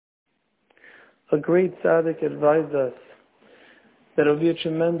a great tzaddik advised us that it will be a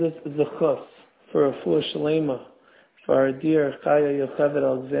tremendous zechus for a full shalema for our dear Chaya Yocheved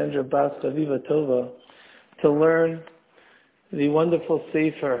Alexandra Bas Chaviva Tova to learn the wonderful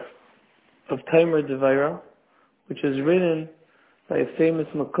sefer of Taimer Devaira, which is written by a famous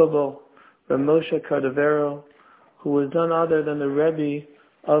Makubal, Rav Moshe Cardavero, who was none other than the Rebbe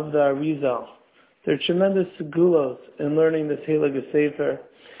of the Arizal. There are tremendous segulos in learning this Heilige Sefer.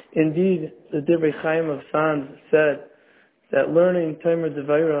 Indeed, the Divrei Chaim of Sanz said that learning Taimer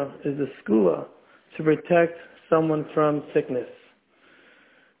Devaira is a skula to protect someone from sickness.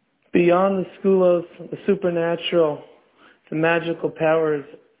 Beyond the skulos, the supernatural, the magical powers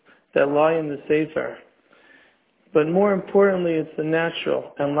that lie in the Sefer. But more importantly, it's the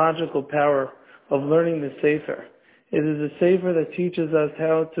natural and logical power of learning the Sefer. It is a Sefer that teaches us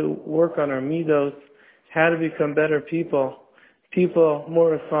how to work on our midos, how to become better people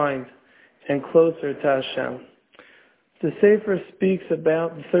more refined and closer to Hashem. The Sefer speaks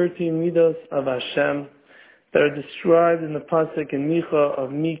about the 13 midos of Hashem that are described in the pasuk in Micha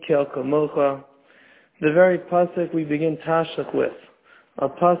of Mikel Kamocha, the very pasuk we begin Tashlich with, a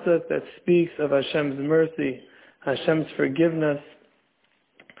pasuk that speaks of Hashem's mercy, Hashem's forgiveness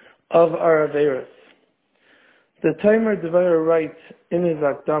of our averos. The Taimer Devaira writes in his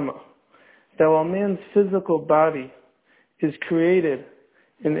Akdama that while man's physical body is created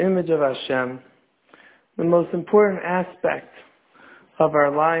in the image of Hashem, the most important aspect of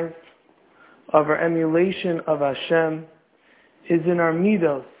our lives, of our emulation of Hashem, is in our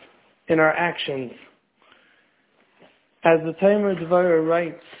midos, in our actions. As the Taimer Devaira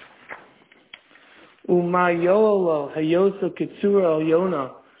writes, Uma yo'olo hayoso kitsura al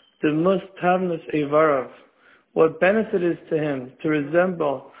yona, the must tavnus evarav. What benefit is to him to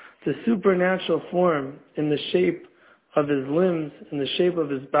resemble the supernatural form in the shape of his limbs, in the shape of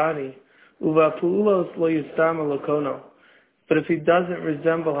his body. Uva pu'ulos lo yistama lokono. But if he doesn't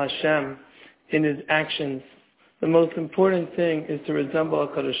resemble Hashem in his actions, the most important thing is to resemble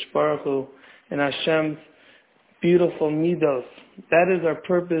HaKadosh Baruch Hu in Hashem's beautiful midos. That is our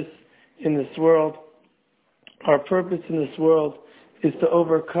purpose in this world. Our purpose in this world is to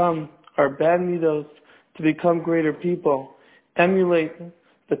overcome our bad midos, to become greater people, emulate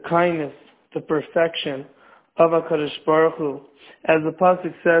the kindness, the perfection of HaKadosh Baruch Hu. As the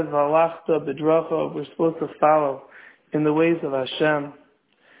pasuk says, V'alachta b'dracha, we're supposed to follow in the ways of Hashem.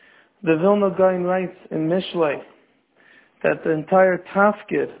 The Vilna Gaon writes in Mishlei that the entire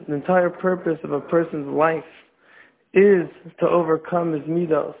tafkid, the entire purpose of a person's life is to overcome his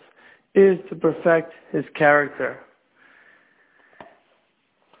midos, is to perfect his character.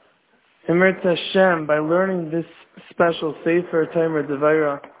 Emertz Hashem, by learning this special Sefer Taimer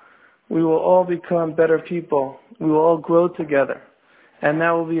Devaira, we will all become better people. We will all grow together. And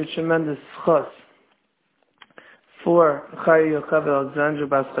that will be a tremendous chus for Chaya Yocheved Alexandra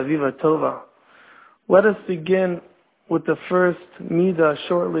Bas Chaviva Tova. Let us begin with the first midah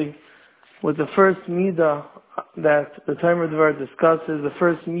shortly, with the first midah that the Taimer Devaira discusses, the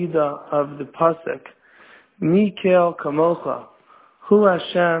first midah of the pasuk. Mikel Kamocha. Who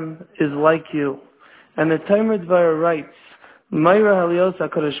Hashem is like you. And the Taimer Devaira writes, Mayra Halios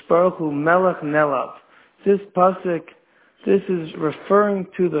HaKadosh Baruch Hu Melech Nelav. This pasuk, this is referring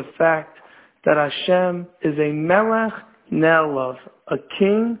to the fact that Hashem is a Melech Nelav, a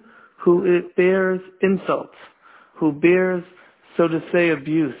king who bears insults, who bears, so to say,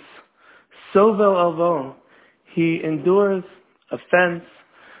 abuse. Sovel Alvon, he endures offense,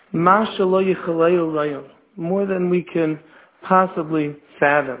 Ma Shelo Yichaleu Rayim, more than we can possibly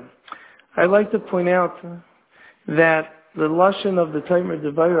fathom. I'd like to point out that the lashon of the Taimer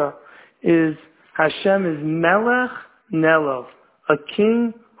Devaira is Hashem is Melech Nelav, a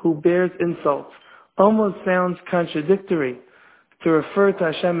king who bears insults. Almost sounds contradictory to refer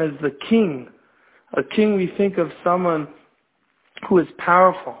to Hashem as the king. A king, we think of someone who is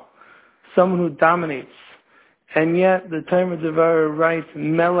powerful, someone who dominates. And yet the Taimer Devaira writes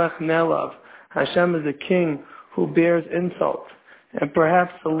Melech Nelav. Hashem is a king who bears insult. And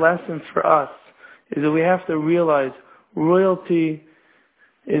perhaps the lesson for us is that we have to realize royalty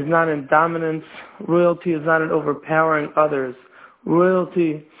is not in dominance. Royalty is not in overpowering others.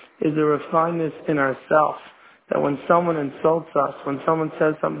 Royalty is a refinement in ourselves. That when someone insults us, when someone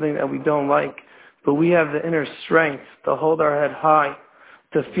says something that we don't like, but we have the inner strength to hold our head high,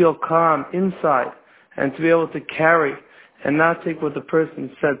 to feel calm inside, and to be able to carry and not take what the person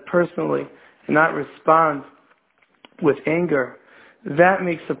said personally and not respond with anger, that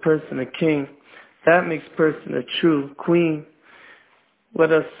makes a person a king. That makes a person a true queen.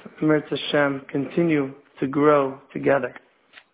 Let us, Emertz Hashem, continue to grow together.